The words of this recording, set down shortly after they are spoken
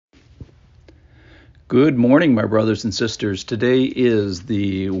Good morning, my brothers and sisters. Today is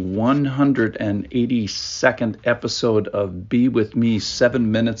the 182nd episode of Be With Me,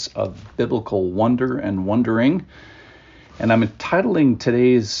 7 Minutes of Biblical Wonder and Wondering. And I'm entitling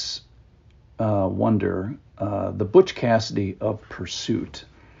today's wonder, The Butch Cassidy of Pursuit.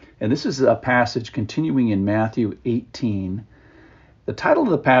 And this is a passage continuing in Matthew 18. The title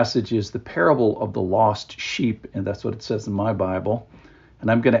of the passage is The Parable of the Lost Sheep, and that's what it says in my Bible.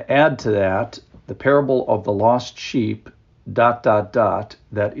 And I'm going to add to that, the parable of the lost sheep, ... that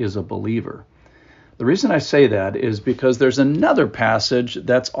is a believer. The reason I say that is because there's another passage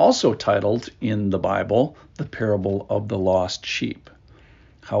that's also titled in the Bible, the parable of the lost sheep.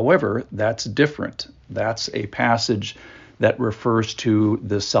 However, that's different. That's a passage that refers to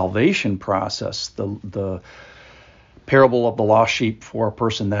the salvation process, the parable of the lost sheep for a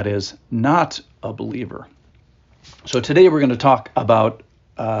person that is not a believer. So today we're going to talk about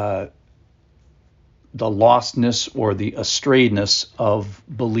the lostness or the astrayness of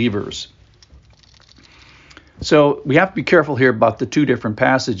believers. So we have to be careful here about the two different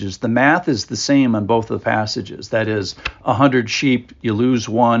passages. The math is the same on both of the passages. That is, 100 sheep, you lose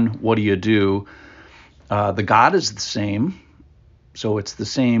one, what do you do? The God is the same. So it's the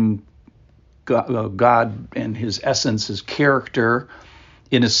same God and his essence, his character.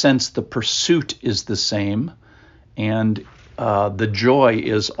 In a sense, the pursuit is the same. And the joy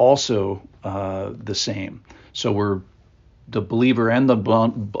is also the same. So the believer and the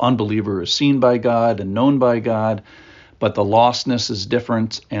unbeliever is seen by God and known by God, but the lostness is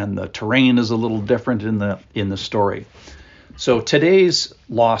different and the terrain is a little different in the story. So today's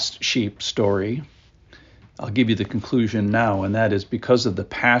lost sheep story, I'll give you the conclusion now, and that is because of the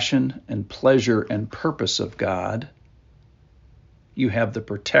passion and pleasure and purpose of God, you have the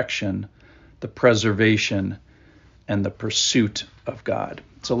protection, the preservation, and the pursuit of God.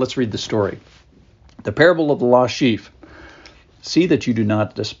 So let's read the story. The parable of the lost sheep. See that you do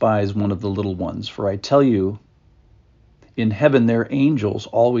not despise one of the little ones, for I tell you, in heaven their angels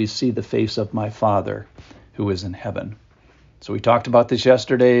always see the face of my Father who is in heaven. So we talked about this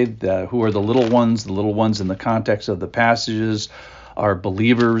yesterday. Who are the little ones? The little ones in the context of the passages are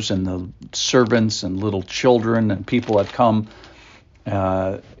believers and the servants and little children and people that come.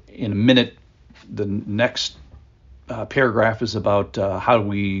 In a minute, the next paragraph is about how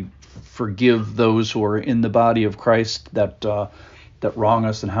we forgive those who are in the body of Christ that wrong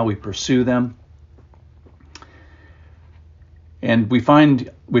us and how we pursue them. And we found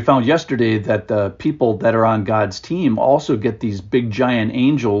yesterday that the people that are on God's team also get these big giant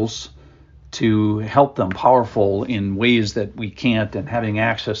angels to help them, powerful in ways that we can't, and having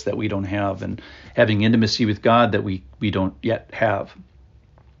access that we don't have, and having intimacy with God that we don't yet have.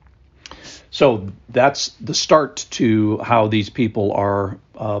 So that's the start to how these people are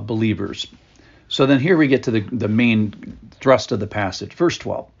believers. So then here we get to the main thrust of the passage. Verse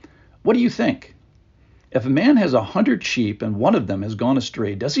 12. What do you think? If a man has 100 sheep and one of them has gone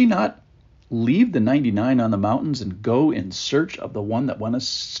astray, does he not leave the 99 on the mountains and go in search of the one that went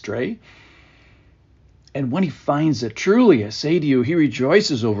astray? And when he finds it, truly I say to you, he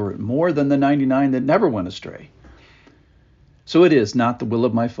rejoices over it more than the 99 that never went astray. So it is not the will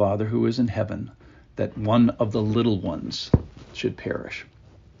of my Father who is in heaven that one of the little ones should perish.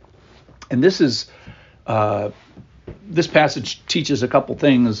 And this passage teaches a couple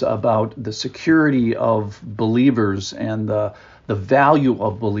things about the security of believers and the value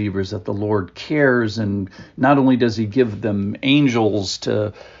of believers, that the Lord cares, and not only does he give them angels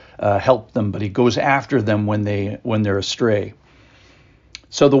to help them, but he goes after them when they're astray.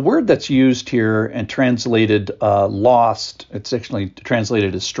 So the word that's used here and translated lost, it's actually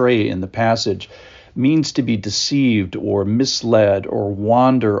translated astray in the passage, means to be deceived or misled or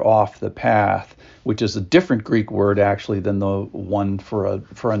wander off the path, which is a different Greek word actually than the one for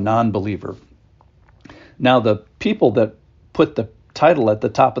a non-believer. Now the people that put the title at the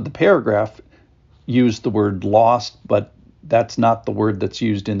top of the paragraph used the word lost, but that's not the word that's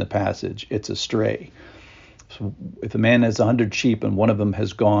used in the passage. It's astray. So if a man has 100 sheep and one of them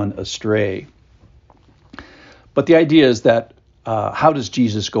has gone astray. But the idea is that how does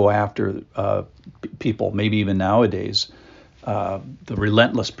Jesus go after people, maybe even nowadays? The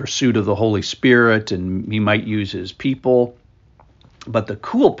relentless pursuit of the Holy Spirit, and he might use his people. But the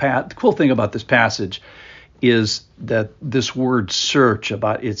cool thing about this passage is that this word search,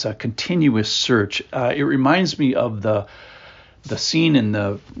 it's a continuous search. It reminds me of the scene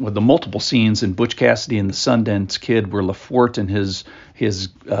with the multiple scenes in Butch Cassidy and the Sundance Kid, where LaForte and his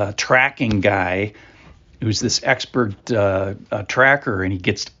tracking guy, who's this expert tracker, and he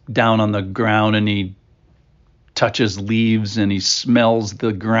gets down on the ground and he touches leaves and he smells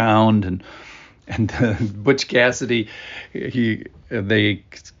the ground, and And Butch Cassidy, they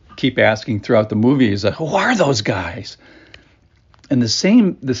keep asking throughout the movie, he's like, who are those guys? And the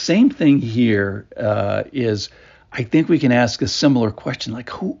same thing here is, I think we can ask a similar question, like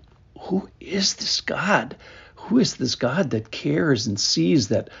who is this God? Who is this God that cares and sees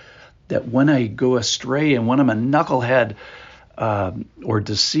that when I go astray and when I'm a knucklehead or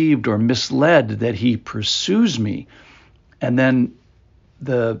deceived or misled, that he pursues me? And then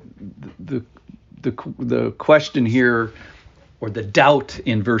the question here, or the doubt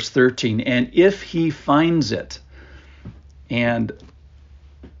in verse 13, and if he finds it. And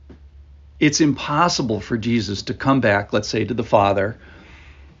it's impossible for Jesus to come back, let's say, to the Father,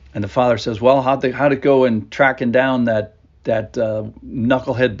 and the Father says, well, how'd it go in tracking down that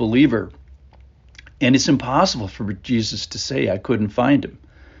knucklehead believer? And it's impossible for Jesus to say, I couldn't find him.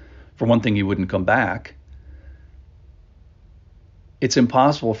 For one thing, he wouldn't come back. It's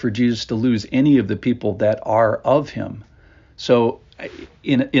impossible for Jesus to lose any of the people that are of him. So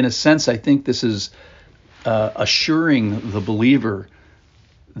in a sense, I think this is assuring the believer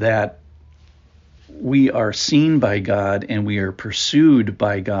that we are seen by God and we are pursued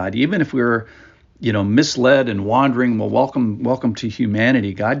by God. Even if we're, misled and wandering, well, welcome to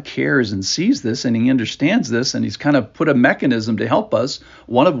humanity. God cares and sees this, and he understands this, and he's kind of put a mechanism to help us,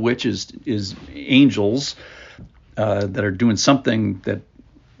 one of which is angels that are doing something that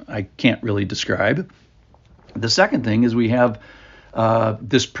I can't really describe. The second thing is we have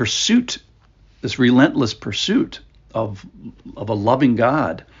this pursuit, this relentless pursuit of a loving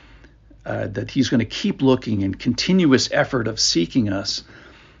God, that he's going to keep looking in continuous effort of seeking us.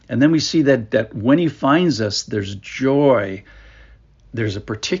 And then we see that when he finds us, there's joy. There's a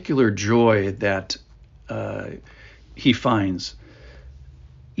particular joy that he finds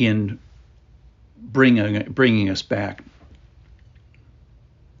in bringing us back.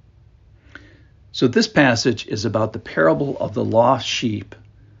 So this passage is about the parable of the lost sheep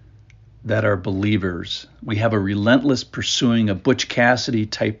that are believers. We have a relentless pursuing, a Butch Cassidy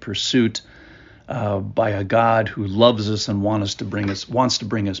type pursuit by a God who loves us and wants to bring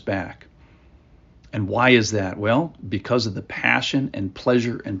us back. And why is that? Well, because of the passion and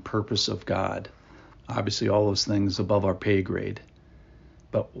pleasure and purpose of God. Obviously, all those things above our pay grade.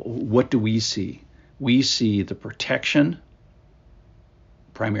 But what do we see? We see the protection,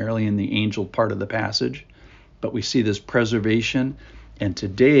 primarily in the angel part of the passage, but we see this preservation. And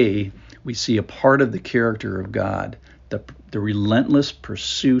today, we see a part of the character of God, the relentless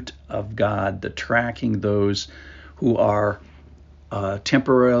pursuit of God, the tracking those who are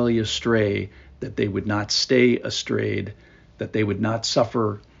temporarily astray, that they would not stay astrayed, that they would not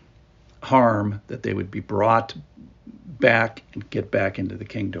suffer harm, that they would be brought back and get back into the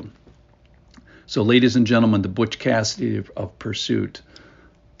kingdom. So, ladies and gentlemen, the Butch Cassidy of pursuit,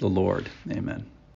 the Lord. Amen.